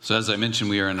So as I mentioned,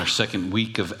 we are in our second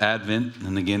week of Advent.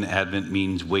 And again, Advent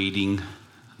means waiting,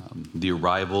 the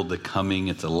arrival, the coming.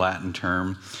 It's a Latin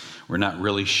term. We're not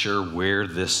really sure where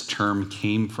this term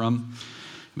came from.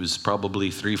 It was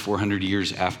probably 300-400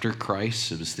 years after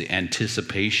Christ. It was the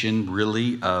anticipation,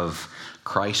 really, of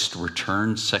Christ's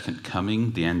return, second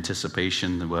coming. The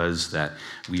anticipation was that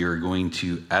we are going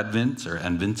to Advent or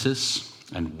Adventus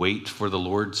and wait for the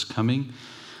Lord's coming.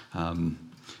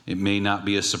 It may not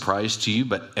be a surprise to you,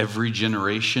 but every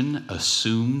generation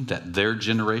assumed that their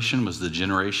generation was the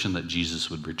generation that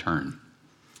Jesus would return.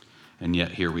 And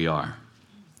yet here we are.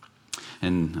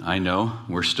 And I know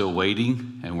we're still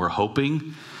waiting and we're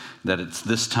hoping that it's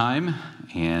this time,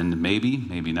 and maybe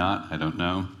not, I don't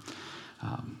know.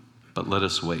 But let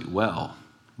us wait well.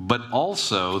 But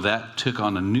also that took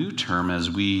on a new term as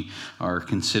we are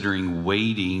considering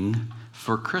waiting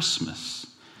for Christmas.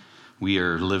 We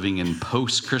are living in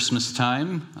post-Christmas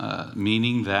time,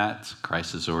 meaning that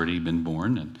Christ has already been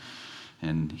born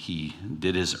and he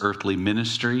did his earthly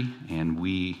ministry, and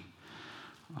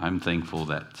I'm thankful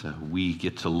that we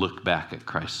get to look back at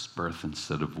Christ's birth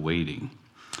instead of waiting.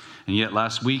 And yet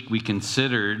last week we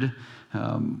considered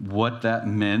what that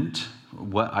meant,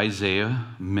 what Isaiah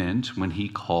meant when he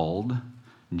called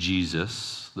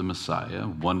Jesus, the Messiah,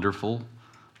 Wonderful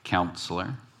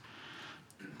Counselor.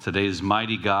 Today is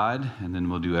Mighty God, and then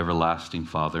we'll do Everlasting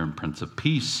Father and Prince of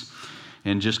Peace.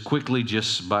 And just quickly,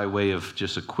 just by way of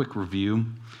just a quick review,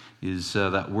 is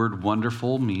that word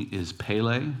wonderful is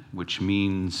Pele, which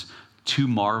means too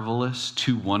marvelous,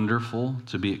 too wonderful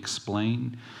to be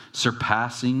explained,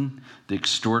 surpassing the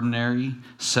extraordinary,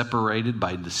 separated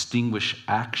by distinguished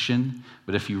action.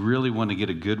 But if you really want to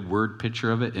get a good word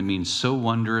picture of it, it means so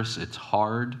wondrous, it's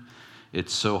hard.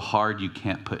 It's so hard you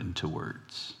can't put into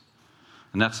words.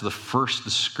 And that's the first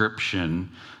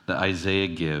description that Isaiah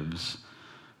gives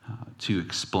to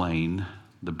explain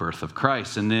the birth of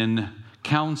Christ. And then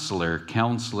counselor,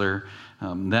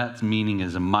 that meaning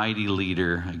is a mighty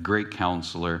leader, a great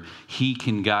counselor. He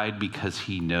can guide because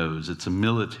he knows. It's a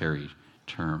military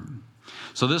term.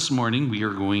 So this morning we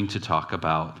are going to talk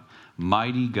about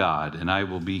mighty God. And I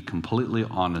will be completely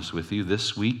honest with you.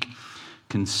 This week,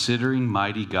 considering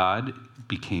mighty God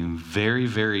became very,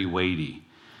 very weighty.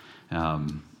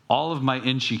 All of my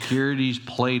insecurities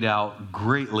played out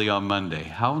greatly on Monday.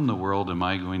 How in the world am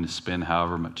I going to spend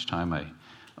however much time I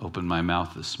open my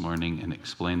mouth this morning and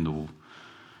explain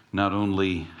not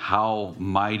only how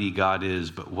mighty God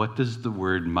is, but what does the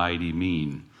word mighty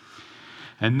mean?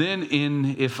 And then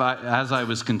as I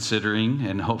was considering,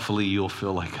 and hopefully you'll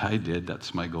feel like I did,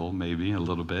 that's my goal, maybe a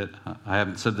little bit. I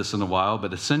haven't said this in a while,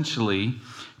 but essentially,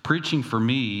 preaching for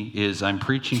me is I'm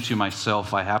preaching to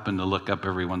myself. I happen to look up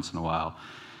every once in a while,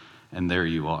 and there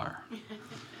you are.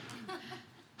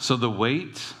 So the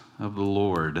weight of the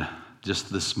Lord,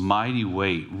 just this mighty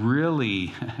weight,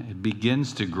 really it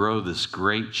begins to grow this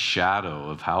great shadow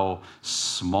of how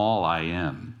small I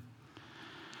am.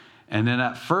 And then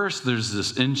at first there's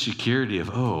this insecurity of,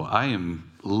 I am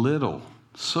little,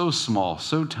 so small,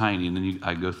 so tiny. And then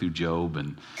I go through Job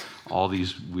and all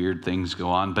these weird things go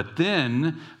on. But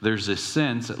then there's this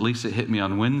sense, at least it hit me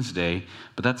on Wednesday,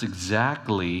 but that's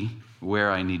exactly where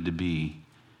I need to be.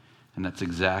 And that's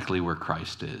exactly where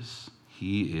Christ is.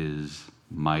 He is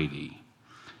mighty.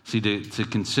 See, to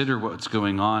consider what's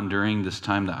going on during this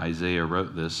time that Isaiah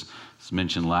wrote this, it's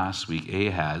mentioned last week,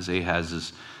 Ahaz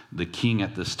is the king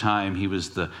at this time. He was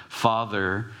the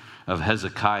father of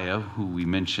Hezekiah, who we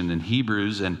mentioned in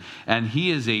Hebrews, and he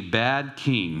is a bad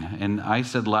king. And I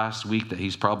said last week that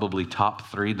he's probably top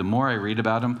 3. The more I read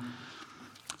about him,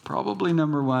 probably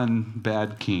number 1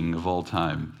 bad king of all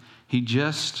time. He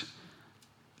just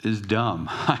is dumb.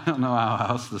 I don't know how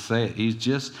else to say it. He's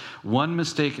just one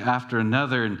mistake after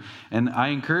another. And I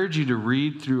encourage you to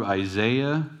read through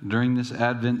Isaiah during this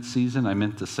Advent season. I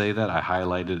meant to say that. I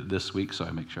highlighted it this week, so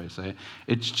I make sure I say it.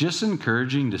 It's just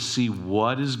encouraging to see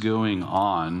what is going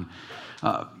on,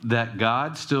 that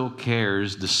God still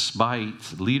cares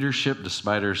despite leadership,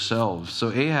 despite ourselves. So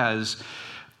Ahaz,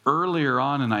 earlier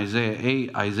on in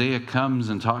Isaiah comes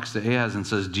and talks to Ahaz and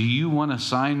says, do you want a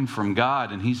sign from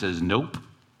God? And he says, nope.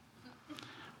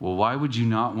 Well, why would you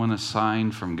not want a sign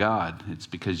from God? It's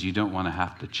because you don't want to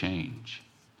have to change.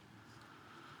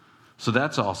 So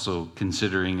that's also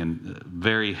considering, and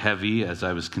very heavy as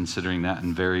I was considering that,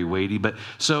 and very weighty. But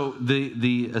so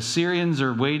the Assyrians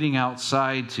are waiting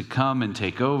outside to come and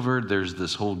take over. There's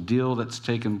this whole deal that's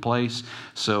taken place.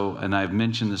 So, and I've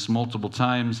mentioned this multiple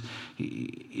times,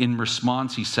 in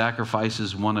response, he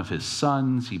sacrifices one of his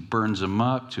sons. He burns him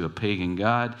up to a pagan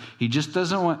god. He just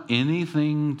doesn't want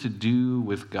anything to do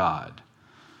with God,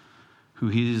 who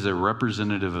he is a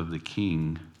representative of the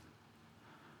King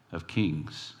of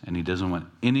Kings, and he doesn't want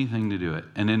anything to do it.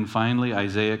 And then finally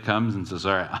Isaiah comes and says,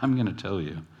 all right, I'm going to tell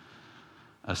you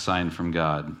a sign from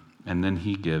God. And then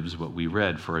he gives what we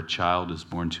read, for a child is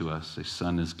born to us, a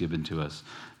son is given to us.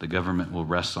 The government will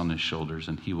rest on his shoulders,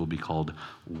 and he will be called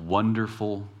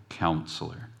Wonderful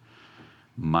Counselor,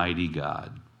 Mighty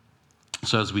God.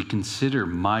 So as we consider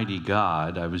Mighty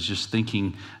God, I was just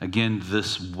thinking, again,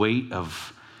 this weight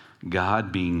of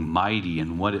God being mighty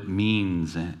and what it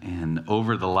means. And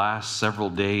over the last several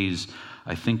days,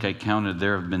 I think I counted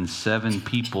there have been 7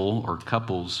 people or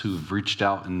couples who've reached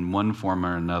out in one form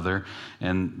or another,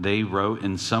 and they wrote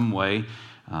in some way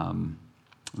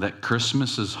that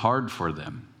Christmas is hard for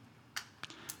them.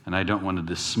 And I don't want to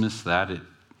dismiss that.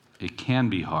 It can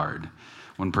be hard.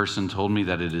 One person told me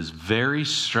that it is very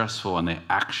stressful and they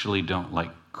actually don't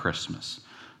like Christmas.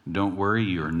 Don't worry,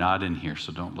 you're not in here,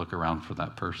 so don't look around for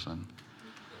that person.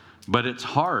 But it's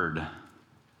hard,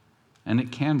 and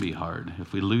it can be hard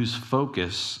if we lose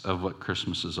focus of what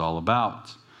Christmas is all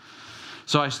about.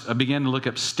 So I began to look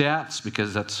up stats,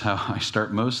 because that's how I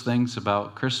start most things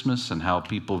about Christmas and how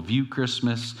people view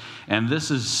Christmas. And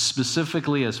this is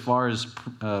specifically as far as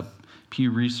Pew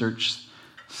Research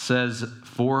says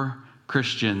for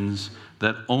Christians,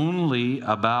 that only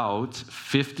about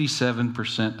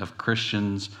 57% of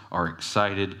Christians are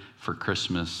excited for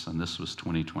Christmas, and this was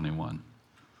 2021.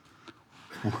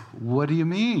 What do you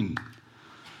mean?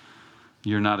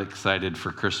 You're not excited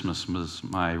for Christmas was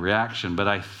my reaction. But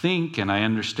I think, and I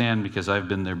understand because I've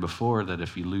been there before, that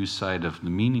if you lose sight of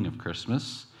the meaning of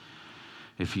Christmas,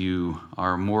 if you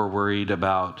are more worried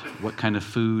about what kind of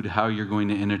food, how you're going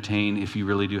to entertain, if you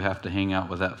really do have to hang out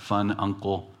with that fun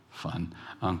uncle,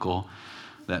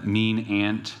 that mean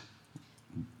aunt,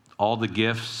 all the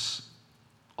gifts,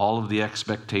 all of the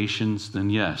expectations, then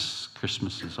yes,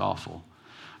 Christmas is awful.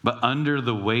 But under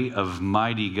the weight of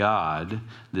mighty God,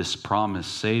 this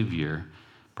promised Savior,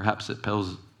 perhaps it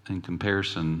pales in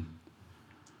comparison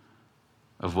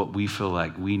of what we feel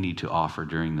like we need to offer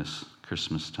during this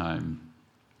Christmas time.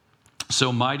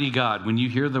 So mighty God, when you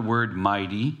hear the word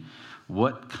mighty,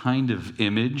 what kind of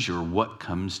image or what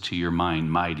comes to your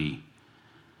mind? Mighty.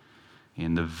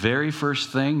 And the very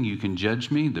first thing, you can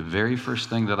judge me, the very first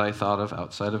thing that I thought of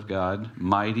outside of God,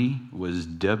 mighty, was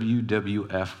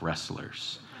WWF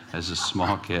wrestlers as a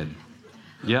small kid.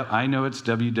 Yep, I know it's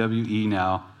WWE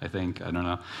now, I think. I don't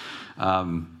know.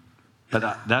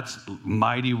 But that's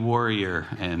Mighty Warrior.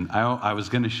 And I was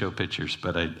going to show pictures,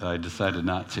 but I decided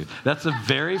not to. That's the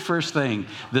very first thing.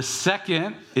 The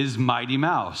second is Mighty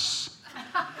Mouse.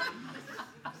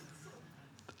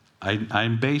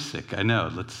 I'm basic, I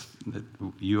know.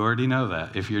 You already know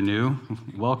that. If you're new,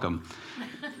 welcome.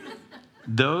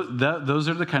 Those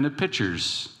are the kind of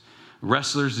pictures.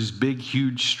 Wrestlers, these big,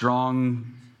 huge,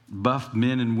 strong, buff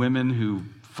men and women who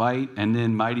fight, and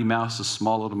then Mighty Mouse, a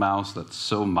small little mouse that's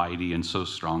so mighty and so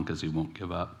strong because he won't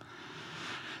give up.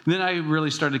 Then I really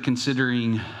started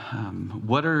considering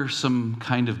what are some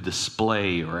kind of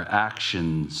display or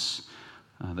actions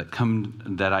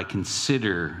that I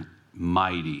consider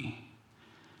mighty.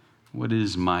 What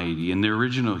is mighty? In the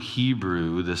original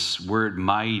Hebrew, this word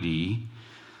mighty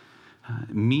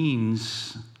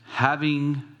means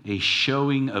having a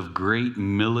showing of great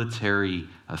military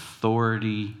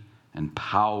authority and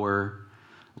power,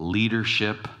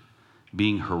 leadership,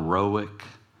 being heroic,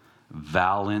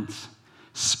 valiant.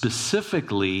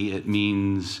 Specifically, it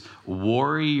means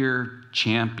warrior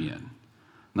champion.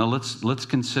 Now let's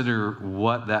consider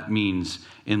what that means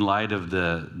in light of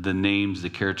the names, the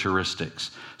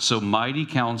characteristics. So mighty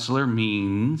counselor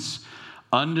means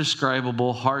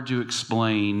undescribable, hard to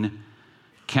explain,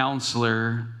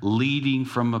 counselor leading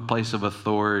from a place of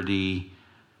authority,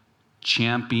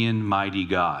 champion, mighty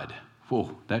God.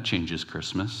 Whoa, that changes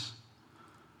Christmas.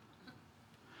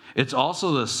 It's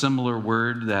also a similar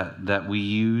word that we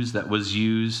use, that was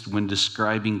used when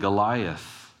describing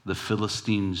Goliath, the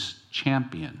Philistines'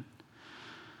 champion.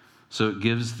 So it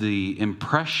gives the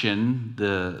impression,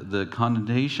 the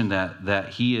connotation that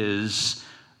he is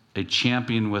a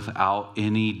champion without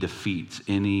any defeats,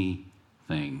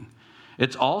 anything.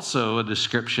 It's also a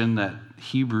description that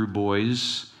Hebrew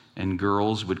boys and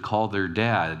girls would call their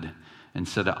dad.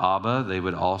 Instead of Abba, they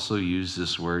would also use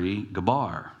this word,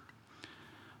 Gabar.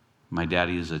 My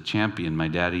daddy is a champion. My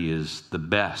daddy is the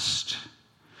best.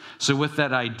 So with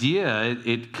that idea,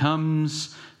 it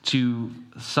comes to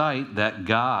sight that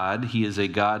God, he is a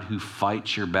God who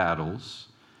fights your battles.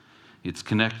 Its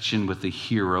connection with the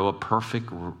hero, a perfect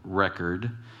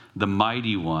record, the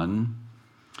mighty one.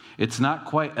 It's not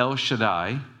quite El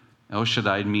Shaddai, El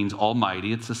Shaddai means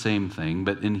almighty. It's the same thing.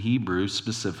 But in Hebrew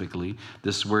specifically,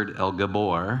 this word El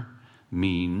Gabor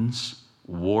means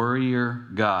warrior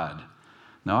God.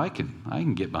 Now I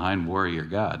can get behind warrior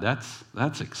God.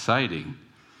 That's exciting.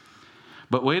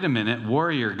 But wait a minute,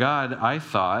 warrior God, I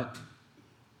thought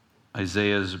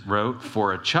Isaiah wrote,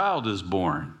 for a child is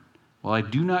born. Well, I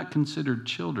do not consider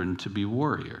children to be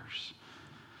warriors.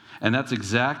 And that's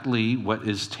exactly what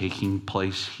is taking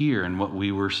place here and what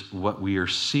we are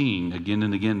seeing again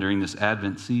and again during this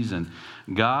Advent season.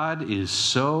 God is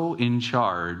so in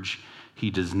charge, he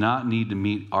does not need to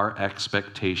meet our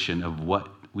expectation of what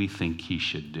we think he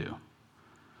should do.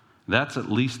 That's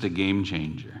at least a game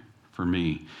changer for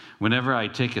me. Whenever I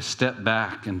take a step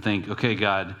back and think, okay,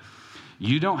 God,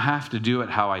 you don't have to do it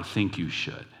how I think you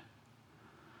should.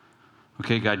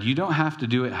 Okay, God, you don't have to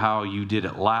do it how you did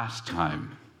it last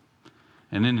time.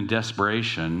 And then in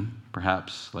desperation,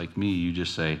 perhaps like me, you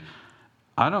just say,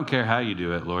 I don't care how you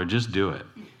do it, Lord, just do it.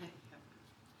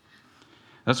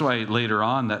 That's why later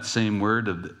on that same word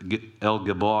of El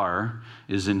Gabor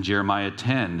is in Jeremiah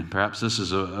 10. Perhaps this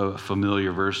is a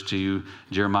familiar verse to you.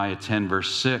 Jeremiah 10,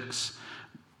 verse 6.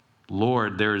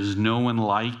 Lord, there is no one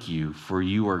like you, for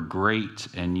you are great,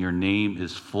 and your name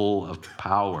is full of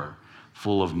power,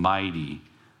 full of mighty,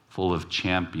 full of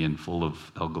champion, full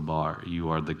of El Gabor. You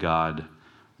are the God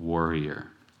warrior.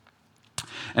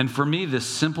 And for me, this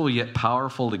simple yet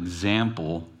powerful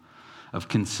example of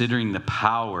considering the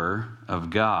power of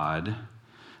God,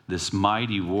 this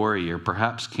mighty warrior,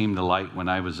 perhaps came to light when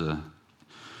I was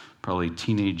probably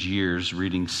teenage years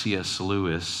reading C.S.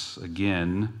 Lewis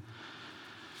again.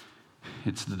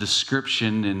 It's the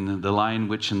description in The Lion,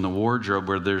 Witch, and the Wardrobe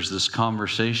where there's this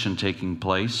conversation taking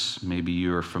place. Maybe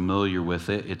you're familiar with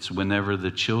it. It's whenever the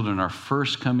children are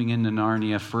first coming into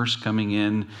Narnia, first coming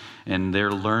in, and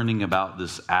they're learning about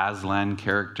this Aslan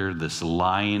character, this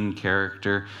lion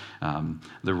character,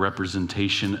 the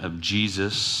representation of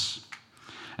Jesus.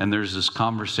 And there's this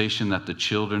conversation that the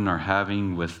children are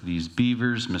having with these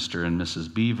beavers, Mr. and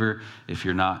Mrs. Beaver. If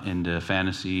you're not into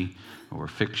fantasy or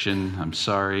fiction, I'm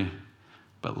sorry.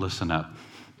 But listen up.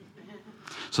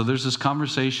 So there's this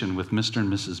conversation with Mr.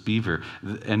 and Mrs. Beaver.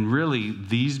 And really,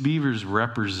 these beavers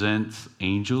represent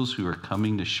angels who are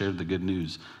coming to share the good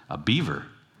news. A beaver.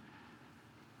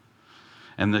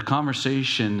 And the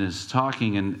conversation is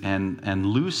talking, and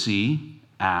Lucy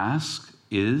asks,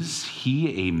 is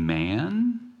he a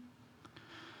man?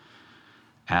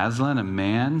 Aslan, a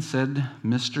man, said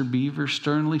Mr. Beaver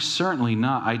sternly. Certainly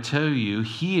not. I tell you,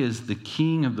 he is the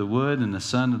king of the wood and the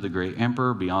son of the great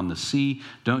emperor beyond the sea.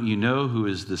 Don't you know who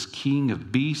is this king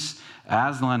of beasts?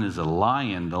 Aslan is a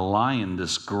lion, the lion,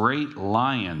 this great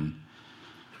lion.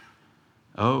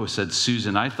 Oh, said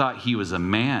Susan, I thought he was a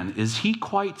man. Is he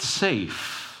quite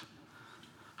safe?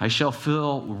 I shall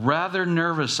feel rather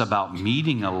nervous about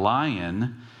meeting a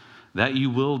lion. That you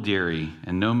will, dearie,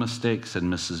 and no mistake, said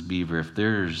Mrs. Beaver. If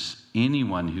there's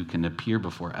anyone who can appear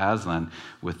before Aslan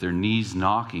with their knees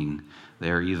knocking,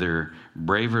 they are either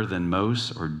braver than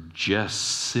most or just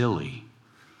silly.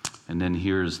 And then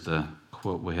here's the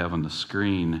quote we have on the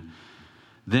screen.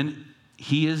 Then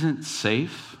he isn't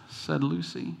safe, said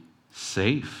Lucy.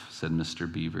 Safe, said Mr.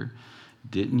 Beaver.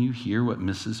 Didn't you hear what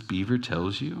Mrs. Beaver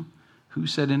tells you? Who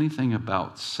said anything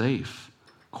about safe?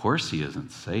 Of course he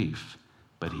isn't safe.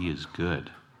 But he is good.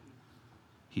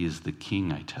 He is the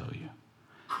king, I tell you.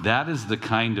 That is the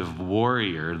kind of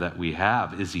warrior that we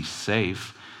have. Is he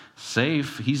safe?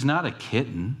 Safe. He's not a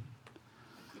kitten.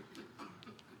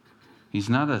 He's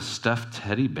not a stuffed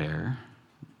teddy bear.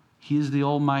 He is the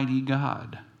Almighty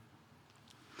God.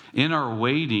 In our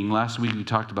waiting, last week we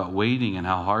talked about waiting and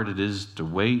how hard it is to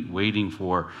wait, waiting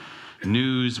for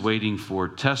news, waiting for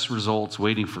test results,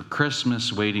 waiting for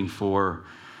Christmas, waiting for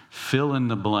fill in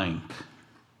the blank.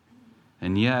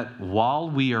 And yet,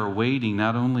 while we are waiting,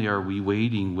 not only are we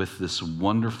waiting with this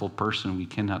wonderful person we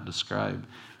cannot describe,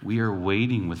 we are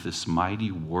waiting with this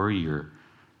mighty warrior,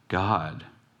 God.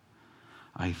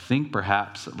 I think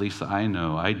perhaps, at least I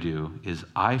know I do, is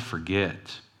I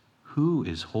forget who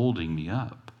is holding me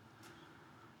up.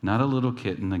 Not a little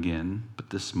kitten again, but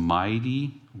this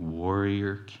mighty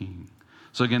warrior king.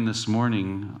 So again, this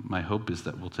morning, my hope is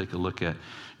that we'll take a look at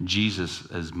Jesus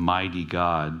as mighty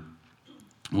God.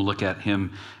 We'll look at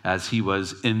him as he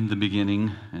was in the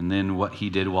beginning, and then what he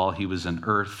did while he was on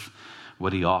earth,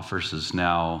 what he offers us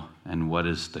now, and what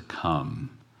is to come.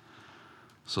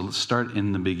 So let's start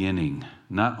in the beginning.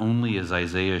 Not only is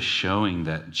Isaiah showing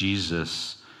that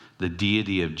Jesus, the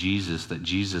deity of Jesus, that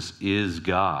Jesus is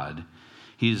God,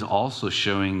 he is also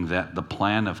showing that the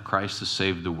plan of Christ to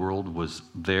save the world was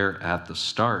there at the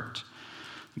start.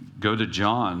 Go to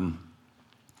John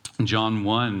John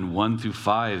 1 through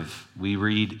 5, we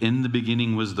read, "In the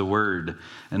beginning was the Word,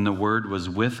 and the Word was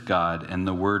with God, and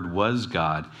the Word was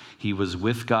God. He was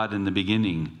with God in the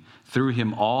beginning. Through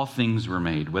him all things were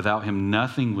made. Without him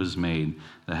nothing was made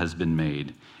that has been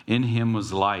made. In him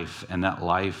was life, and that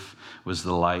life was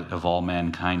the light of all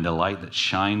mankind, a light that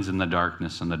shines in the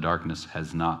darkness, and the darkness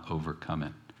has not overcome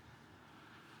it."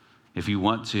 If you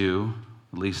want to,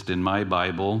 at least in my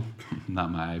Bible,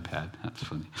 not my iPad, that's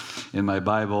funny. In my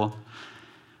Bible,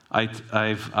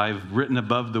 I've written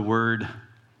above the word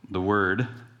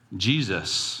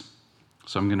Jesus.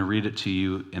 So I'm going to read it to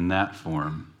you in that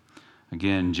form.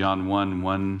 Again, John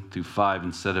 1 through 5,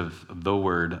 instead of the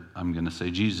Word, I'm going to say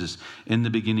Jesus. "In the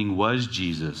beginning was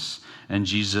Jesus, and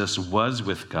Jesus was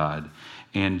with God,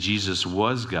 and Jesus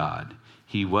was God.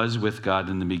 He was with God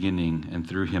in the beginning, and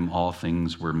through him all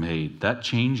things were made." That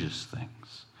changes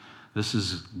things. This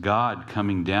is God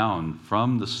coming down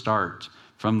from the start,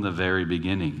 from the very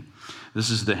beginning. This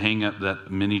is the hang-up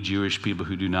that many Jewish people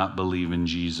who do not believe in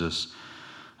Jesus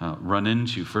run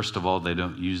into. First of all, they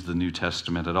don't use the New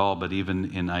Testament at all, but even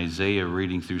in Isaiah,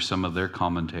 reading through some of their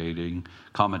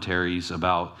commentaries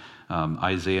about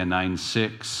Isaiah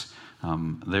 9:6,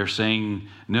 they're saying,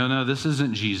 no, this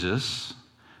isn't Jesus.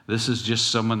 This is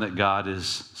just someone that God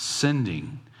is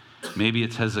sending. Maybe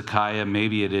it's Hezekiah,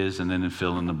 maybe it is, and then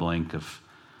fill in the blank of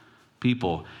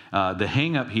people. The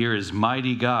hang-up here is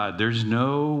mighty God. There's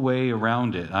no way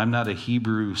around it. I'm not a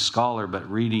Hebrew scholar, but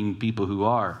reading people who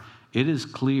are, it is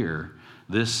clear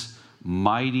this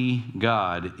mighty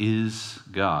God is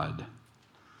God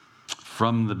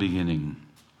from the beginning.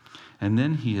 And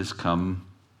then he has come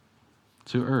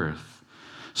to earth.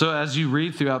 So as you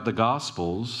read throughout the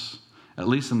Gospels, at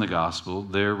least in the Gospel,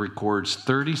 there records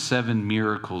 37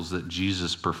 miracles that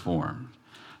Jesus performed.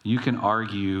 You can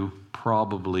argue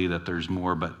probably that there's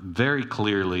more, but very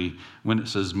clearly when it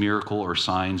says miracle or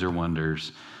signs or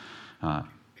wonders,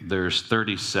 there's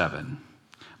 37.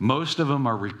 Most of them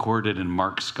are recorded in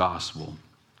Mark's Gospel.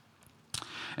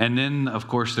 And then, of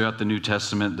course, throughout the New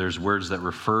Testament, there's words that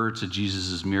refer to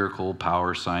Jesus' miracle,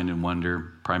 power, sign, and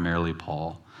wonder, primarily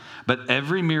Paul. But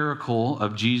every miracle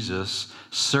of Jesus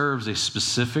serves a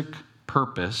specific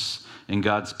purpose in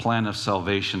God's plan of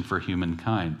salvation for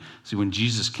humankind. See, when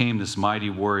Jesus came, this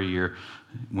mighty warrior,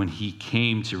 when he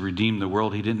came to redeem the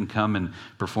world, he didn't come and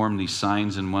perform these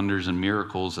signs and wonders and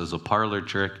miracles as a parlor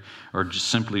trick or just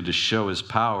simply to show his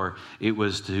power. It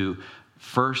was to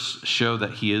first show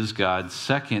that he is God.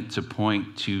 Second, to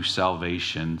point to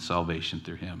salvation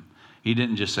through him. He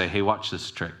didn't just say, "Hey, watch this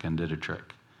trick," and did a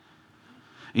trick.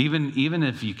 Even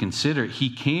if you consider it, he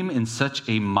came in such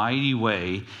a mighty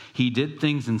way. He did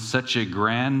things in such a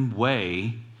grand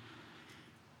way.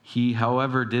 He,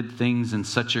 however, did things in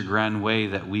such a grand way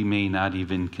that we may not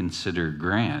even consider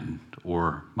grand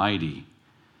or mighty.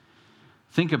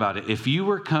 Think about it. If you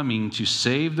were coming to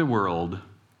save the world,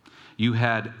 you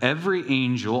had every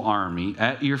angel army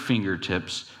at your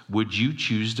fingertips. Would you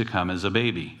choose to come as a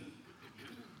baby?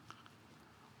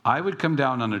 I would come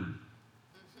down on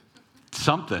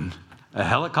a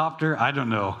helicopter, I don't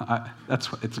know.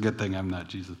 It's a good thing I'm not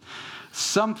Jesus.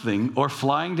 Something, or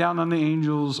flying down on the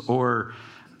angels, or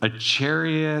a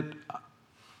chariot.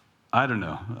 I don't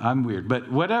know. I'm weird.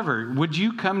 But whatever. Would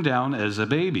you come down as a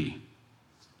baby?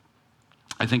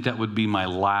 I think that would be my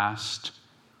last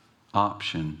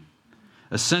option.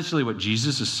 Essentially what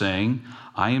Jesus is saying,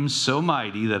 I am so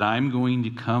mighty that I'm going to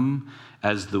come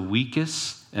as the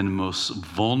weakest and most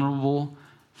vulnerable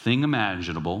thing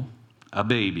imaginable, a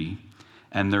baby,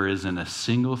 and there isn't a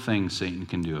single thing Satan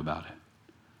can do about it.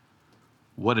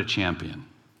 What a champion.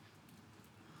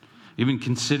 Even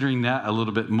considering that a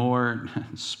little bit more,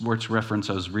 sports reference,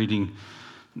 I was reading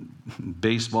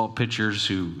baseball pitchers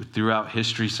who throughout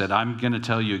history said, "I'm going to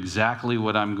tell you exactly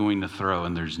what I'm going to throw,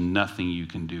 and there's nothing you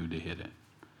can do to hit it."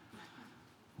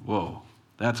 Whoa,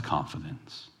 that's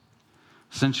confidence.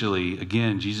 Essentially,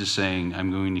 again, Jesus saying,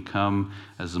 I'm going to come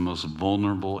as the most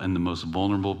vulnerable, in the most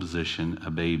vulnerable position,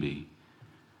 a baby.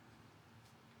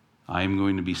 I am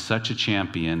going to be such a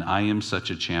champion. I am such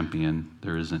a champion.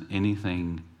 There isn't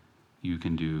anything you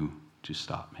can do to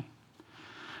stop me.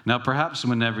 Now, perhaps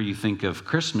whenever you think of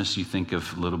Christmas, you think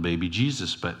of little baby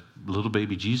Jesus, but little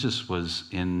baby Jesus was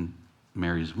in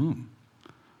Mary's womb,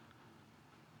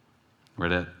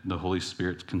 right at the Holy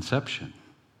Spirit's conception.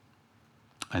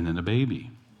 And then a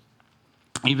baby.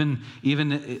 Even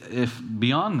if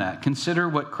beyond that, consider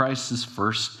what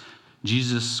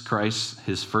Jesus Christ,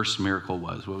 his first miracle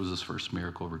was. What was his first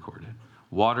miracle recorded?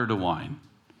 Water to wine.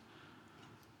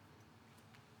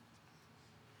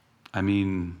 I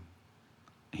mean,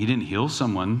 he didn't heal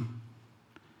someone.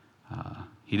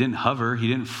 He didn't hover. He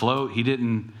didn't float.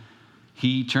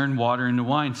 He turned water into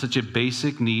wine. Such a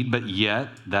basic need, but yet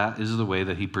that is the way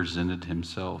that he presented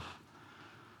himself.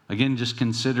 Again, just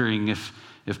considering if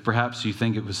perhaps you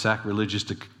think it was sacrilegious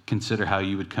to consider how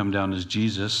you would come down as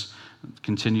Jesus,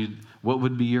 what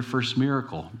would be your first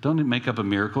miracle? Don't make up a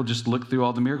miracle. Just look through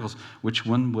all the miracles. Which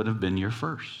one would have been your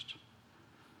first?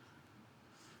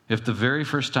 If the very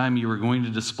first time you were going to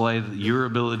display your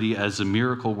ability as a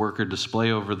miracle worker, display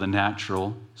over the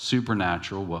natural,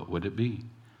 supernatural, what would it be?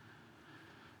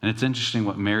 And it's interesting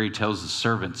what Mary tells the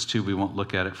servants too. We won't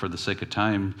look at it for the sake of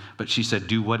time, but she said,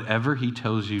 do whatever he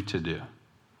tells you to do.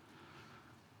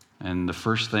 And the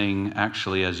first thing,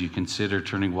 actually, as you consider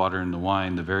turning water into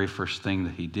wine, the very first thing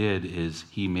that he did is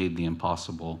he made the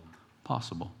impossible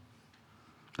possible.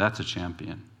 That's a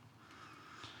champion.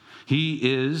 He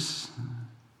is,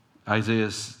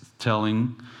 Isaiah's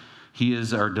telling, he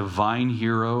is our divine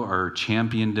hero, our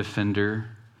champion defender,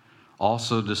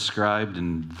 also described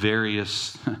in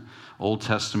various Old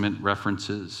Testament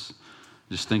references.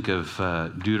 Just think of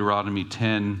Deuteronomy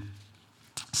 10,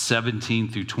 17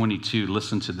 through 22.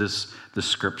 Listen to this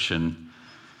description.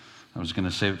 I was going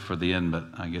to save it for the end, but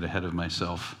I get ahead of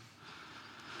myself.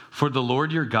 For the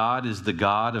Lord your God is the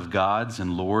God of gods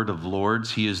and Lord of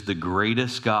lords. He is the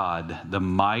greatest God, the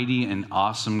mighty and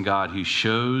awesome God who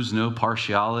shows no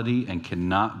partiality and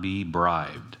cannot be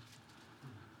bribed.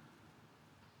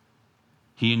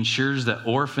 He ensures that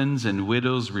orphans and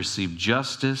widows receive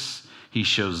justice. He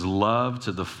shows love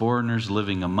to the foreigners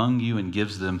living among you and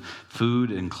gives them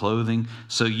food and clothing.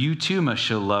 So you too must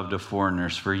show love to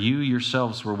foreigners, for you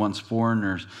yourselves were once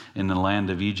foreigners in the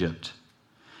land of Egypt.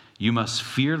 You must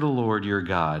fear the Lord your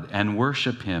God and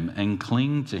worship him and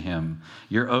cling to him.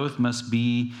 Your oath must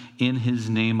be in his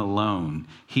name alone.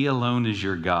 He alone is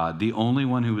your God, the only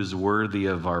one who is worthy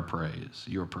of our praise,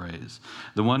 your praise.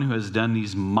 The one who has done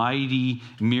these mighty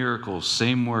miracles,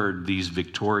 same word, these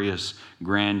victorious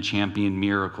grand champion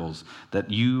miracles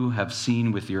that you have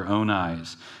seen with your own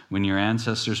eyes when your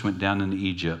ancestors went down into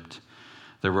Egypt.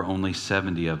 There were only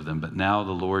 70 of them, but now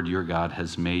the Lord your God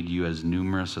has made you as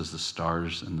numerous as the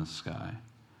stars in the sky.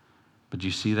 But you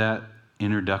see that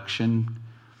introduction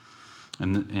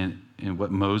and what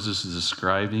Moses is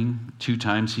describing? 2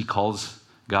 times he calls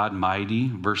God mighty.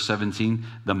 Verse 17,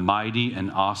 the mighty and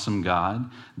awesome God,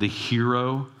 the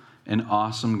hero and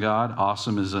awesome God.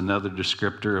 Awesome is another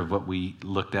descriptor of what we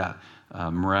looked at,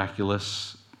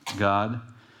 miraculous God.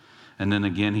 And then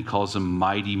again, he calls them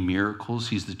mighty miracles.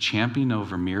 He's the champion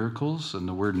over miracles. And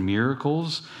the word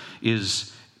miracles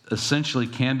is essentially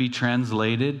can be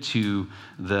translated to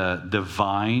the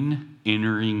divine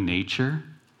entering nature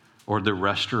or the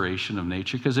restoration of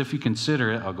nature. Because if you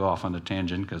consider it, I'll go off on a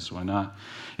tangent because why not?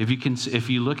 If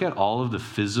you look at all of the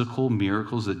physical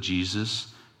miracles that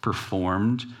Jesus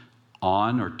performed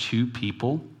on or to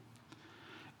people,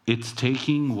 it's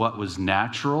taking what was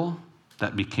natural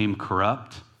that became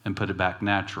corrupt and put it back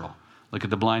natural. Look at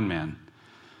the blind man.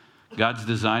 God's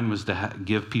design was to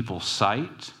give people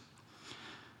sight.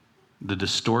 The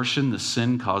distortion, the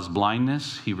sin caused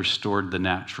blindness. He restored the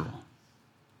natural.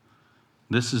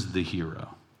 This is the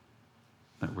hero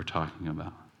that we're talking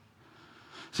about.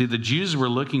 See, the Jews were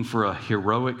looking for a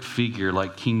heroic figure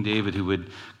like King David who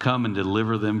would come and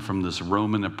deliver them from this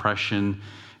Roman oppression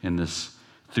and this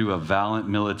through a valiant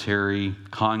military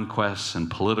conquests and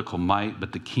political might.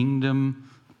 But the kingdom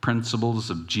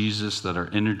principles of Jesus that are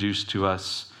introduced to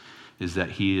us is that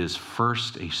he is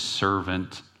first a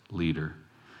servant leader.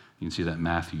 You can see that in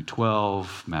Matthew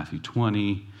 12, Matthew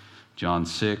 20, John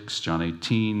 6, John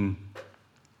 18.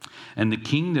 And the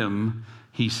kingdom,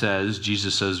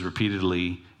 Jesus says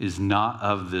repeatedly, is not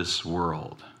of this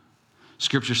world.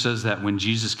 Scripture says that when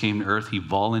Jesus came to earth, he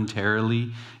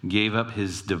voluntarily gave up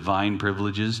his divine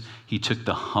privileges. He took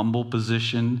the humble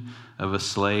position of a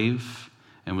slave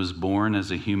and was born as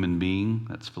a human being.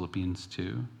 That's Philippians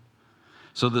 2.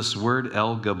 So this word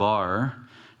El Gabar,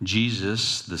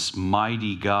 Jesus, this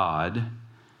mighty God,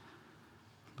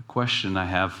 the question I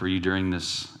have for you during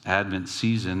this Advent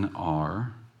season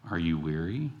are you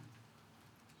weary?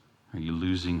 Are you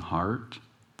losing heart?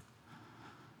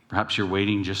 Perhaps you're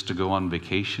waiting just to go on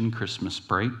vacation, Christmas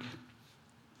break.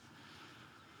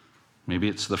 Maybe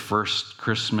it's the first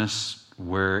Christmas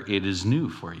where it is new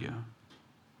for you.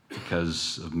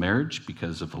 Because of marriage,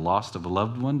 because of the loss of a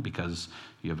loved one, because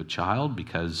you have a child,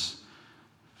 because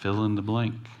fill in the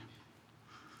blank.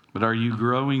 But are you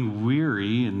growing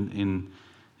weary in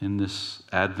this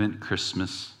Advent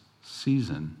Christmas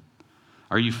season?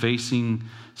 Are you facing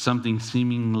something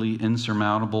seemingly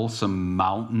insurmountable, some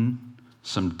mountain,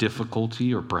 some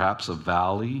difficulty, or perhaps a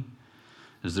valley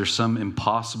Is there some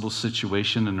impossible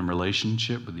situation in a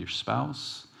relationship with your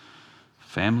spouse,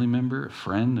 family member, a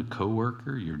friend, a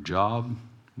coworker, your job,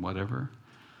 whatever?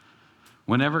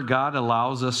 Whenever God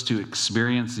allows us to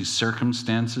experience these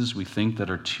circumstances we think that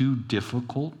are too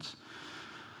difficult,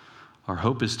 our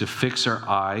hope is to fix our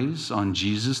eyes on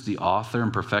Jesus, the author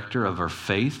and perfecter of our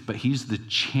faith, but he's the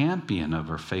champion of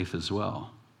our faith as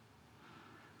well.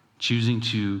 Choosing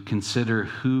to consider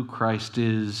who Christ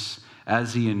is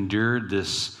as he endured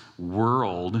this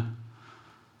world.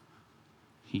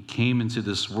 He came into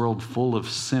this world full of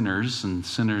sinners and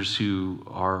sinners who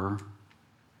are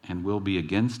and will be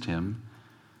against him,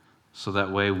 so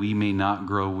that way we may not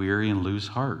grow weary and lose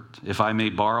heart. If I may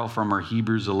borrow from our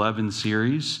Hebrews 11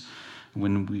 series,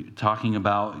 when we're talking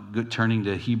about turning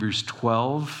to Hebrews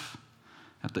 12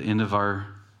 at the end of our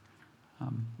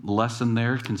lesson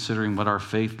there, considering what our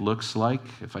faith looks like,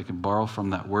 if I can borrow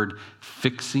from that word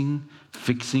fixing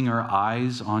our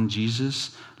eyes on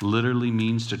Jesus literally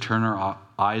means to turn our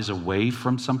eyes away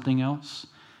from something else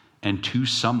and to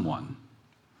someone.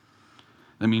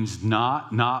 That means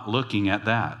not looking at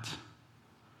that,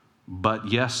 but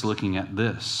yes, looking at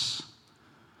this.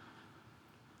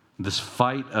 This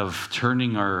fight of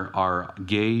turning our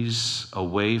gaze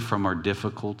away from our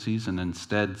difficulties and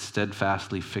instead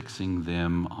steadfastly fixing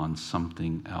them on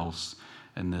something else,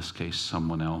 in this case,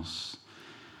 someone else.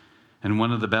 And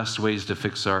one of the best ways to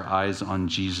fix our eyes on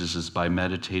Jesus is by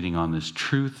meditating on this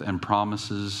truth and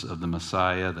promises of the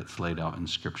Messiah that's laid out in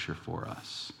Scripture for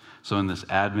us. So in this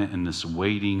Advent, in this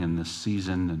waiting, in this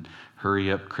season, and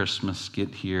hurry up, Christmas,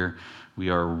 get here, we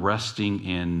are resting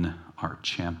in our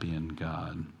champion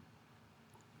God.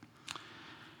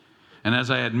 And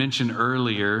as I had mentioned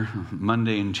earlier,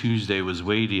 Monday and Tuesday was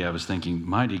weighty. I was thinking,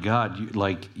 mighty God,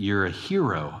 you're a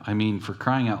hero. I mean, for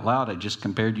crying out loud, I just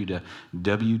compared you to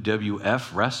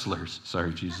WWF wrestlers.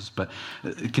 Sorry, Jesus. But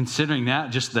considering that,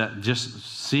 just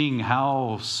seeing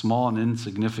how small and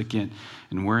insignificant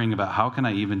and worrying about how can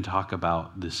I even talk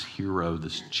about this hero,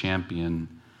 this champion.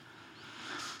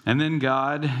 And then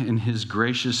God, in his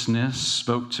graciousness,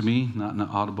 spoke to me, not in an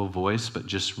audible voice, but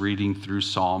just reading through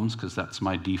Psalms, because that's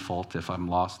my default. If I'm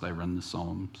lost, I run the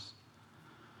Psalms.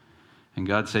 And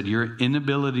God said, your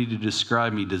inability to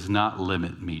describe me does not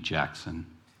limit me, Jackson.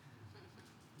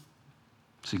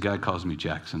 See, God calls me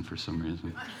Jackson for some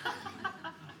reason.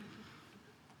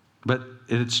 But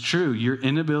it's true. Your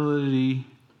inability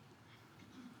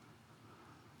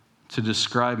to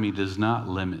describe me does not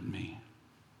limit me.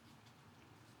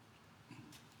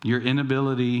 Your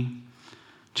inability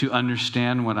to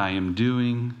understand what I am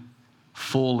doing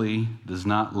fully does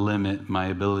not limit my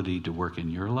ability to work in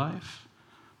your life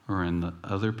or in the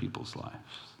other people's lives.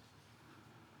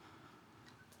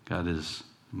 God is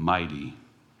mighty.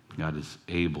 God is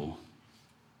able.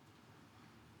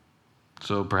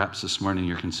 So perhaps this morning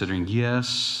you're considering,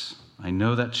 yes, I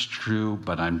know that's true,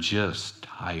 but I'm just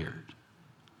tired.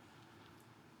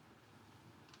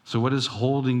 So what is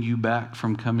holding you back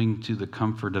from coming to the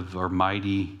comfort of our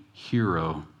mighty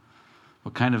hero?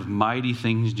 What kind of mighty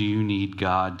things do you need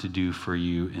God to do for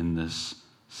you in this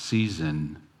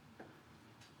season?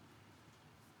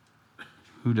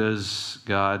 Who does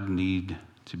God need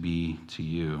to be to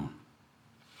you?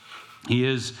 He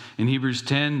is, in Hebrews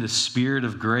 10, the Spirit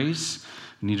of grace.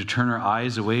 We need to turn our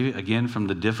eyes away again from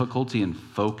the difficulty and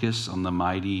focus on the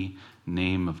mighty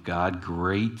name of God.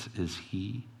 Great is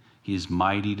He. He is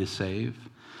mighty to save.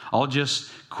 I'll just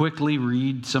quickly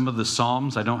read some of the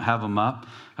Psalms. I don't have them up.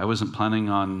 I wasn't planning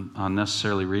on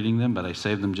necessarily reading them, but I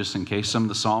saved them just in case. Some of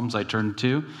the Psalms I turned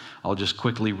to, I'll just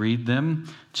quickly read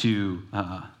them to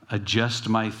adjust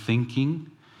my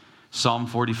thinking. Psalm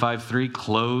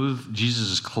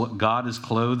 45:3, God is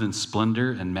clothed in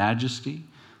splendor and majesty.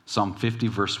 Psalm 50,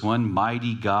 verse 1,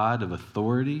 mighty God of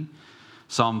authority.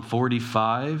 Psalm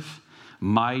 45,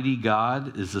 mighty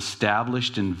God is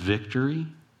established in victory.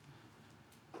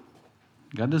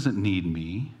 God doesn't need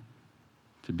me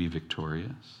to be victorious.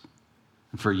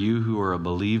 And for you who are a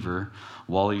believer,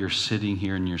 while you're sitting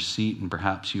here in your seat and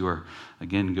perhaps you are,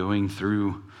 again, going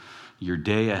through your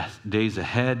days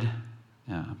ahead,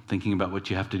 thinking about what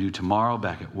you have to do tomorrow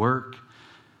back at work,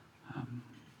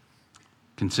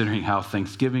 considering how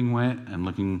Thanksgiving went and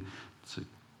looking to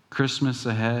Christmas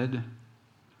ahead,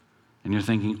 and you're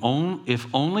thinking, if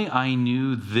only I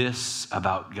knew this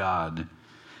about God.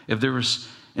 If there was,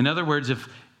 in other words, if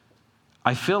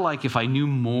I feel like if I knew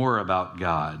more about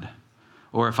God,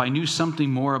 or if I knew something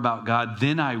more about God,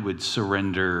 then I would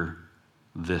surrender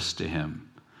this to Him.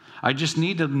 I just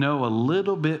need to know a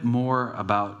little bit more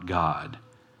about God.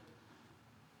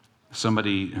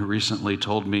 Somebody recently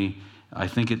told me, I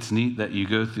think it's neat that you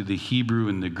go through the Hebrew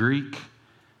and the Greek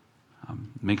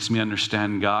Makes me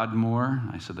understand God more.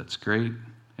 I said, that's great.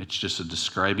 It's just a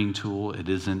describing tool. It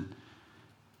isn't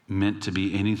meant to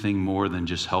be anything more than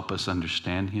just help us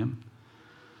understand him.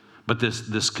 But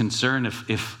this concern,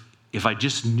 if I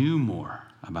just knew more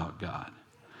about God.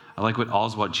 I like what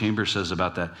Oswald Chambers says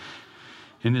about that.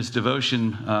 In his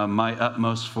devotion, My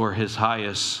Utmost for His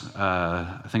Highest,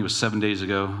 I think it was 7 days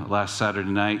ago, last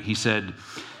Saturday night, he said,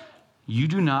 you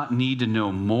do not need to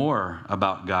know more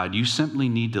about God. You simply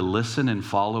need to listen and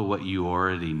follow what you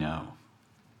already know.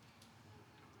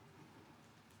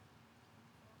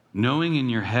 Knowing in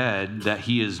your head that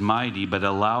he is mighty, but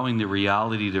allowing the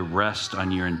reality to rest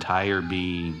on your entire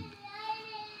being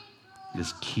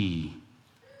is key.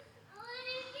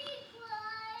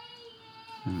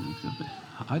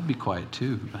 I'd be quiet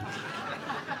too. But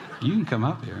you can come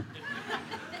up here.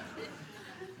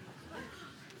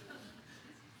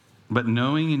 But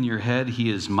knowing in your head he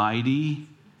is mighty,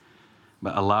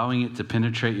 but allowing it to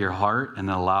penetrate your heart and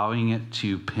allowing it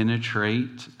to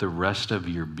penetrate the rest of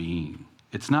your being.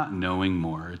 It's not knowing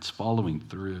more, it's following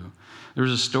through. There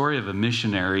was a story of a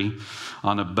missionary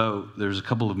on a boat. There's a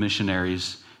couple of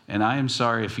missionaries, and I am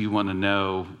sorry if you want to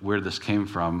know where this came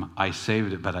from. I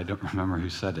saved it, but I don't remember who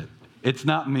said it. It's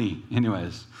not me.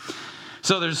 Anyways.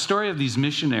 So there's a story of these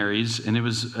missionaries, and it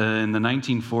was in the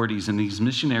 1940s, and these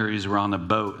missionaries were on a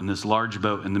boat, in this large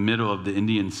boat in the middle of the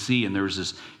Indian Sea, and there was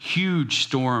this huge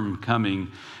storm coming,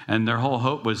 and their whole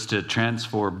hope was to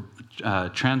transport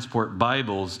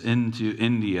Bibles into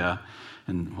India,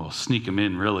 and well, sneak them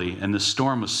in really. And the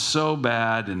storm was so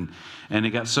bad, and it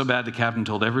got so bad the captain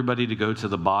told everybody to go to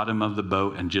the bottom of the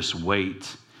boat and just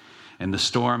wait. And the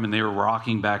storm, and they were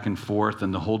rocking back and forth,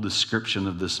 and the whole description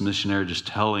of this missionary just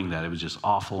telling that it was just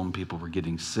awful, and people were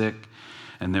getting sick,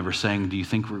 and they were saying, do you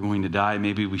think we're going to die?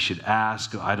 Maybe we should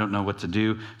ask. I don't know what to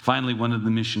do. Finally, one of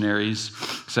the missionaries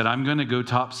said, I'm going to go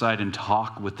topside and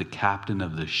talk with the captain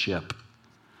of the ship.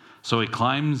 So he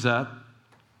climbs up,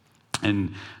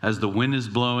 and as the wind is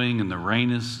blowing and the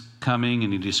rain is coming,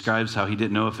 and he describes how he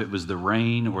didn't know if it was the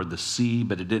rain or the sea,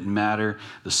 but it didn't matter.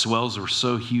 The swells were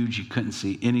so huge you couldn't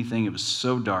see anything. It was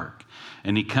so dark.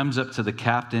 And he comes up to the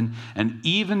captain, and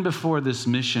even before this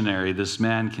missionary, this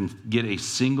man can get a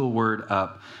single word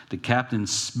up, the captain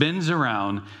spins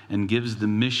around and gives the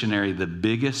missionary the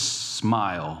biggest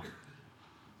smile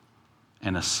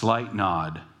and a slight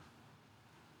nod.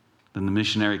 Then the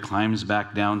missionary climbs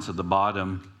back down to the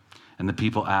bottom, and the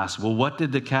people ask, well, what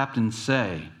did the captain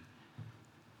say?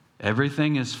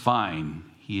 Everything is fine.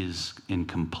 He is in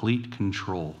complete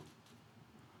control.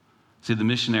 See, the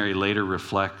missionary later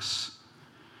reflects.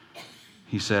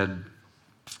 He said,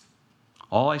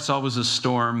 all I saw was a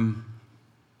storm,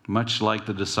 much like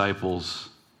the disciples.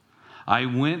 I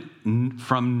went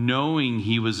from knowing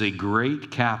he was a great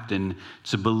captain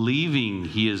to believing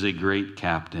he is a great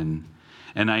captain.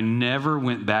 And I never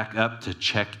went back up to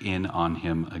check in on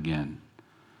him again.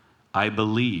 I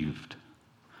believed.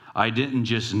 I didn't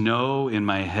just know in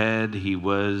my head he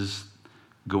was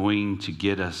going to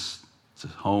get us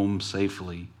home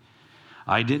safely.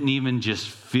 I didn't even just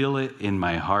feel it in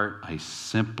my heart. I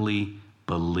simply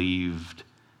believed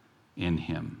in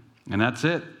him. And that's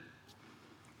it.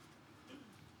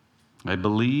 I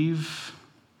believe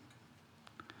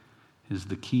is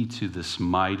the key to this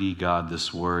mighty God,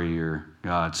 this warrior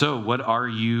God. So what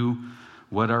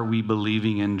are we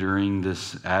believing in during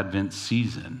this Advent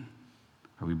season?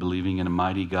 Are we believing in a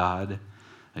mighty God,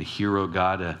 a hero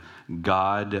God, a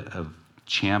God of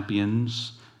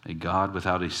champions, a God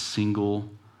without a single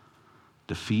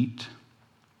defeat?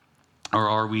 Or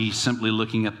are we simply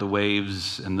looking at the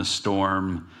waves and the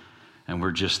storm and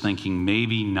we're just thinking,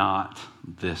 maybe not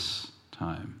this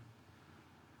time?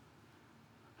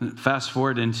 Fast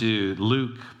forward into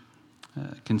Luke,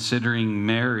 considering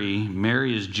Mary.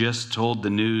 Mary is just told the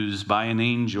news by an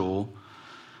angel.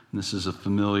 This is a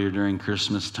familiar during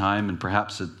Christmas time, and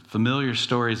perhaps familiar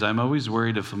stories. I'm always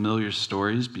worried of familiar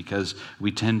stories because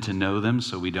we tend to know them,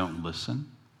 so we don't listen.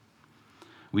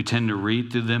 We tend to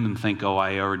read through them and think, oh,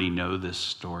 I already know this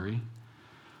story.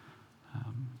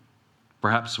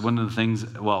 Perhaps one of the things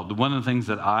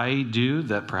that I do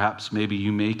that perhaps maybe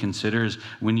you may consider is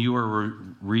when you are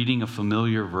reading a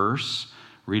familiar verse,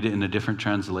 read it in a different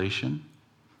translation.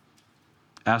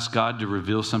 Ask God to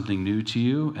reveal something new to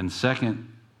you. And second,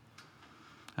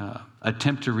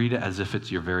 attempt to read it as if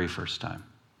it's your very first time.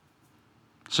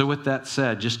 So with that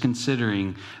said, just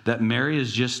considering that Mary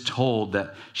is just told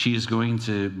that she is going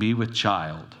to be with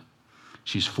child.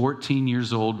 She's 14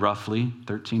 years old, roughly,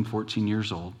 13, 14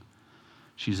 years old.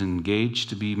 She's engaged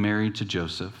to be married to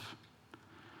Joseph.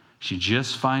 She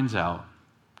just finds out.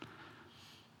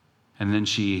 And then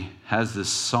she has this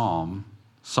song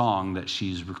that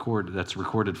that's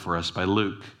recorded for us by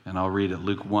Luke. And I'll read it,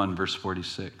 Luke 1, verse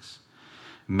 46.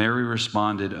 Mary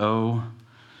responded, "Oh,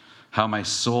 how my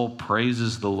soul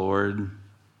praises the Lord,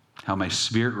 how my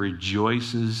spirit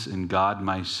rejoices in God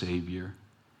my Savior.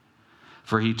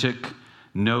 For he took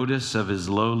notice of his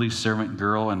lowly servant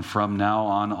girl, and from now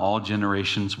on all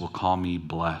generations will call me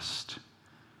blessed.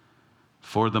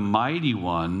 For the mighty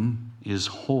one is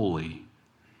holy,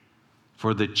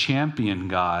 for the champion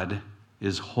God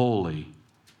is holy."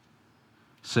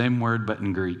 Same word, but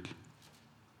in Greek.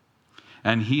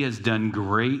 "And he has done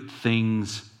great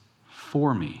things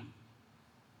for me."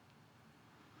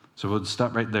 So we'll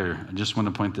stop right there. I just want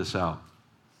to point this out.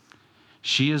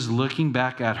 She is looking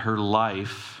back at her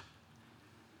life,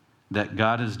 that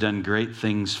God has done great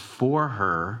things for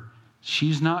her.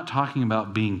 She's not talking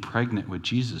about being pregnant with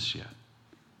Jesus yet.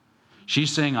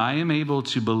 She's saying, I am able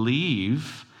to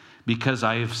believe because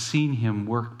I have seen him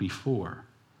work before,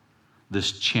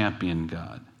 this champion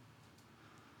God.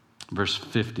 Verse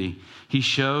 50, he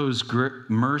shows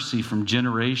mercy from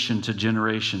generation to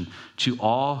generation to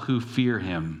all who fear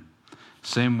him.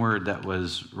 Same word that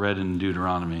was read in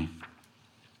Deuteronomy.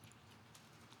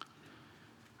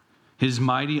 His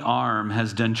mighty arm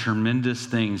has done tremendous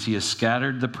things. He has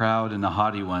scattered the proud and the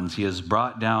haughty ones. He has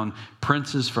brought down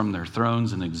princes from their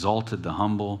thrones and exalted the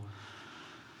humble.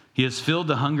 He has filled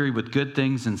the hungry with good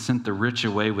things and sent the rich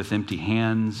away with empty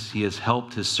hands. He has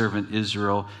helped his servant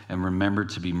Israel and remembered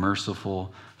to be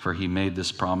merciful, for he made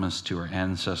this promise to our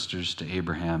ancestors, to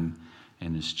Abraham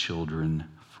and his children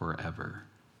forever.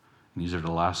 And these are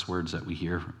the last words that we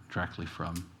hear directly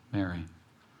from Mary.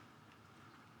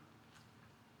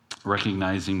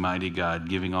 Recognizing mighty God,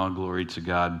 giving all glory to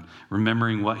God,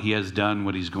 remembering what he has done,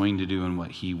 what he's going to do, and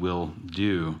what he will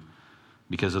do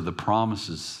because of the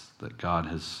promises that God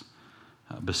has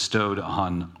bestowed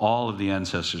on all of the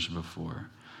ancestors before.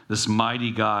 This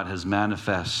mighty God has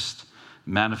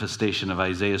manifestation of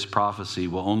Isaiah's prophecy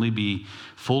will only be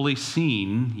fully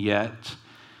seen yet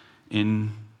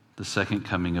in the second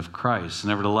coming of Christ.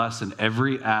 Nevertheless, in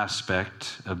every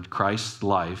aspect of Christ's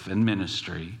life and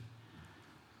ministry,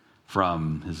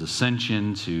 from his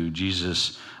ascension to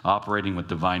Jesus operating with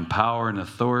divine power and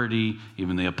authority.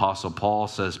 Even the Apostle Paul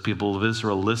says, people of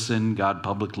Israel, listen. God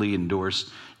publicly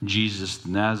endorsed Jesus the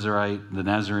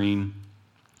Nazarene.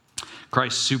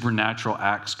 Christ's supernatural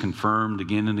acts confirmed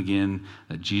again and again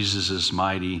that Jesus is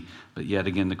mighty. But yet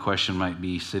again, the question might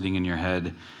be sitting in your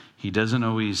head, he doesn't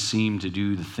always seem to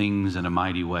do the things in a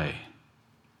mighty way.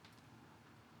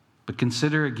 But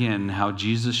consider again how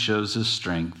Jesus shows his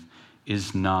strength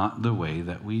is not the way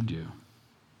that we do.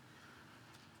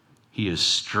 His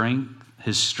strength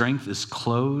is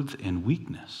clothed in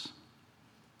weakness,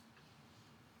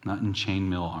 not in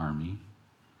chainmail army,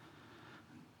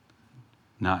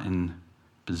 not in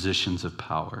positions of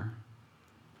power.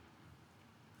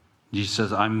 Jesus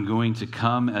says, I'm going to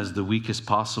come as the weakest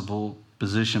possible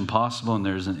position possible, and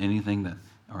there isn't anything that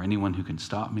or anyone who can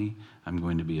stop me. I'm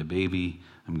going to be a baby.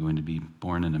 I'm going to be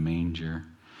born in a manger.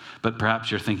 But perhaps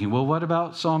you're thinking, well, what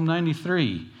about Psalm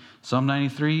 93? Psalm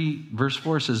 93, verse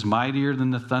 4 says, mightier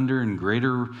than the thunder and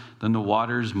greater than the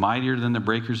waters, mightier than the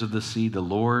breakers of the sea. The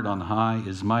Lord on high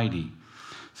is mighty.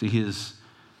 See, he is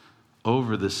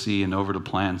over the sea and over the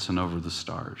plants and over the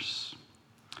stars.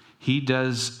 He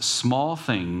does small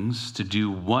things to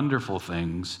do wonderful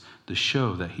things to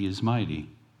show that he is mighty.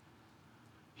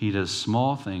 He does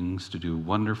small things to do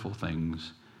wonderful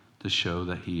things to show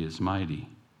that he is mighty.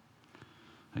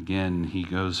 Again, he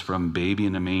goes from baby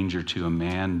in a manger to a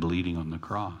man bleeding on the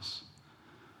cross.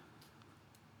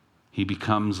 He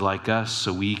becomes like us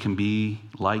so we can be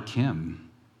like him.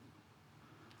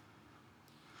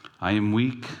 I am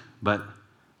weak, but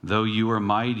though you are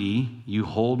mighty, you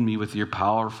hold me with your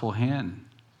powerful hand,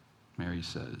 Mary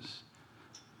says.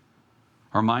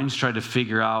 Our minds try to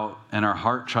figure out and our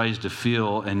heart tries to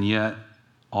feel, and yet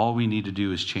all we need to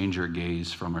do is change our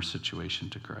gaze from our situation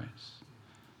to Christ.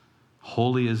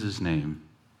 Holy is his name.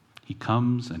 He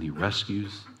comes and he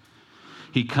rescues.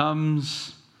 He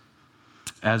comes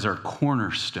as our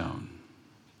cornerstone,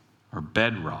 our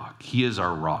bedrock. He is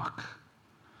our rock,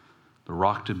 the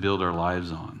rock to build our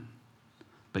lives on.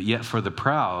 But yet for the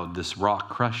proud, this rock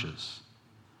crushes.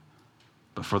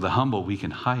 But for the humble, we can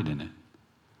hide in it.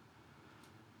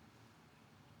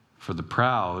 For the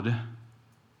proud,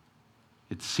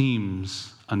 it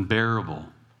seems unbearable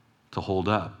to hold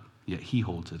up, yet he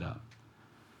holds it up.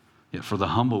 Yet for the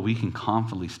humble, we can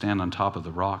confidently stand on top of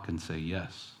the rock and say,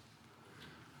 yes.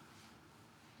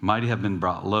 Mighty have been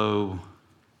brought low,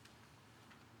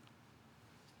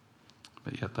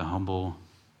 but yet the humble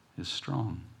is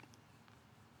strong.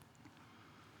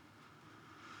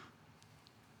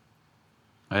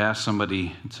 I asked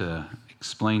somebody to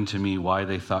explain to me why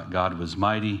they thought God was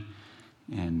mighty,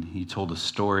 and he told a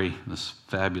story, this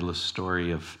fabulous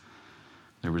story of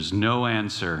there was no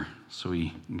answer, so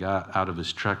he got out of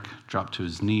his truck, dropped to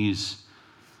his knees.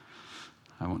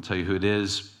 I won't tell you who it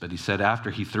is, but he said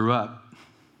after he threw up,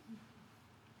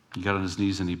 he got on his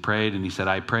knees and he prayed, and he said,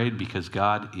 I prayed because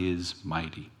God is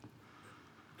mighty.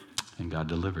 And God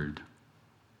delivered.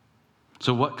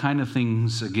 So what kind of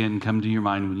things, again, come to your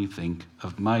mind when you think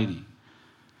of mighty?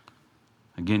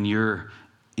 Again, your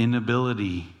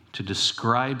inability to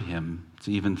describe him,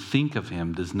 to even think of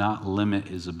him, does not limit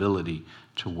his ability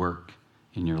to work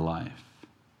in your life.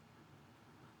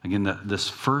 Again, this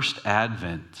first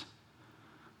Advent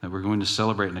that we're going to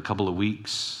celebrate in a couple of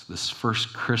weeks, this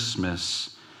first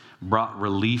Christmas, brought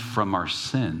relief from our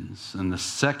sins. And the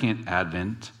second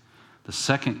Advent, the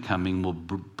second coming, will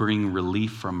bring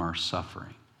relief from our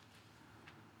suffering.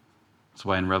 That's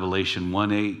why in Revelation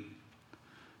 1:8,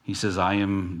 he says, I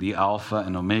am the Alpha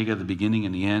and Omega, the beginning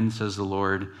and the end, says the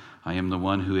Lord. I am the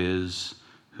one who is,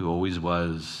 who always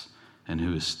was, and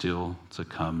who is still to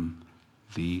come,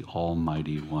 the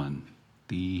Almighty One,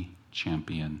 the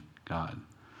champion God.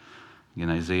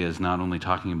 Again, Isaiah is not only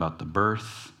talking about the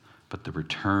birth, but the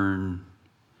return,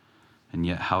 and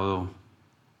yet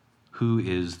who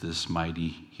is this mighty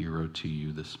hero to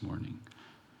you this morning?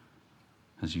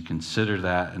 As you consider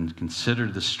that and consider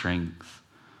the strength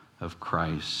of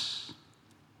Christ,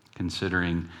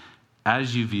 considering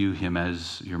as you view him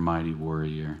as your mighty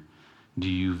warrior, do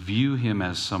you view him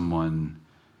as someone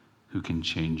who can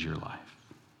change your life?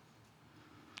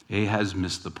 Ahaz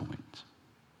missed the point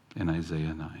in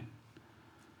Isaiah 9.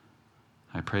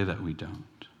 I pray that we don't.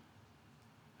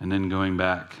 And then going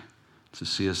back to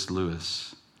C.S.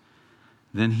 Lewis,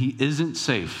 then he isn't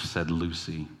safe, said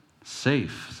Lucy.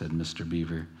 Safe, said Mr.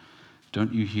 Beaver.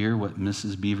 Don't you hear what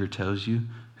Mrs. Beaver tells you?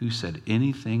 Who said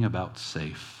anything about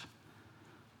safe?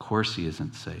 Of course he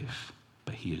isn't safe,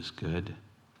 but he is good.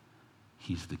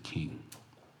 He's the king.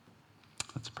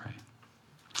 Let's pray.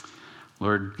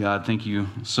 Lord God, thank you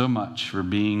so much for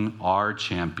being our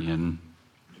champion,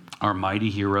 our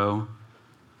mighty hero.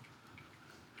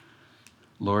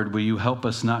 Lord, will you help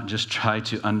us not just try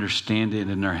to understand it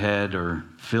in our head or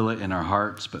feel it in our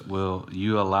hearts, but will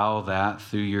you allow that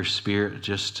through your Spirit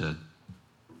just to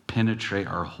penetrate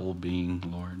our whole being,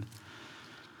 Lord?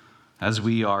 As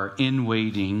we are in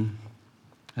waiting,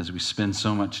 as we spend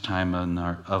so much time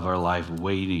of our life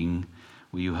waiting,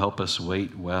 will you help us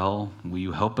wait well? Will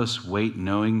you help us wait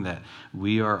knowing that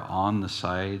we are on the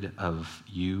side of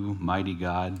you, mighty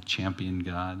God, champion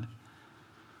God,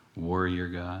 warrior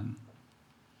God?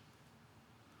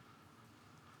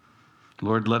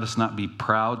 Lord, let us not be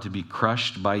proud to be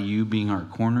crushed by you being our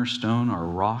cornerstone, our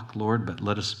rock, Lord, but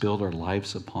let us build our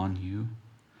lives upon you.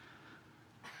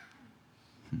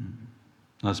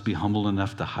 Let us be humble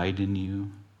enough to hide in you.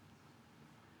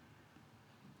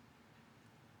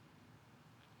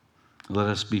 Let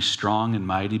us be strong and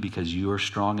mighty because you are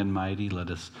strong and mighty. Let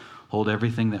us hold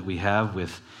everything that we have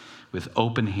with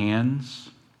open hands,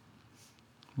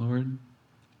 Lord.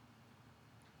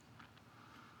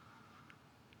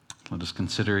 Let us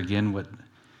consider again what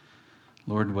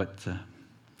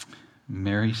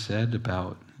Mary said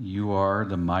about you are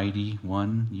the mighty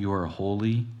one, you are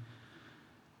holy,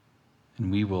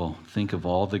 and we will think of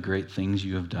all the great things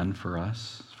you have done for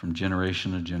us from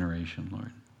generation to generation,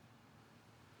 Lord.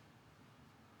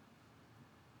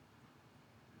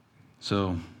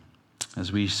 So,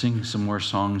 as we sing some more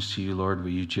songs to you, Lord,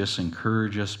 will you just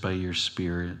encourage us by your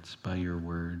Spirit, by your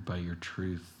word, by your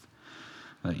truth,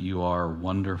 that you are a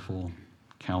wonderful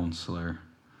counselor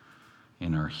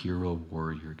and our hero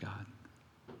warrior, God.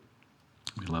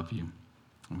 We love you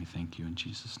and we thank you in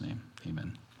Jesus' name.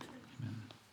 Amen.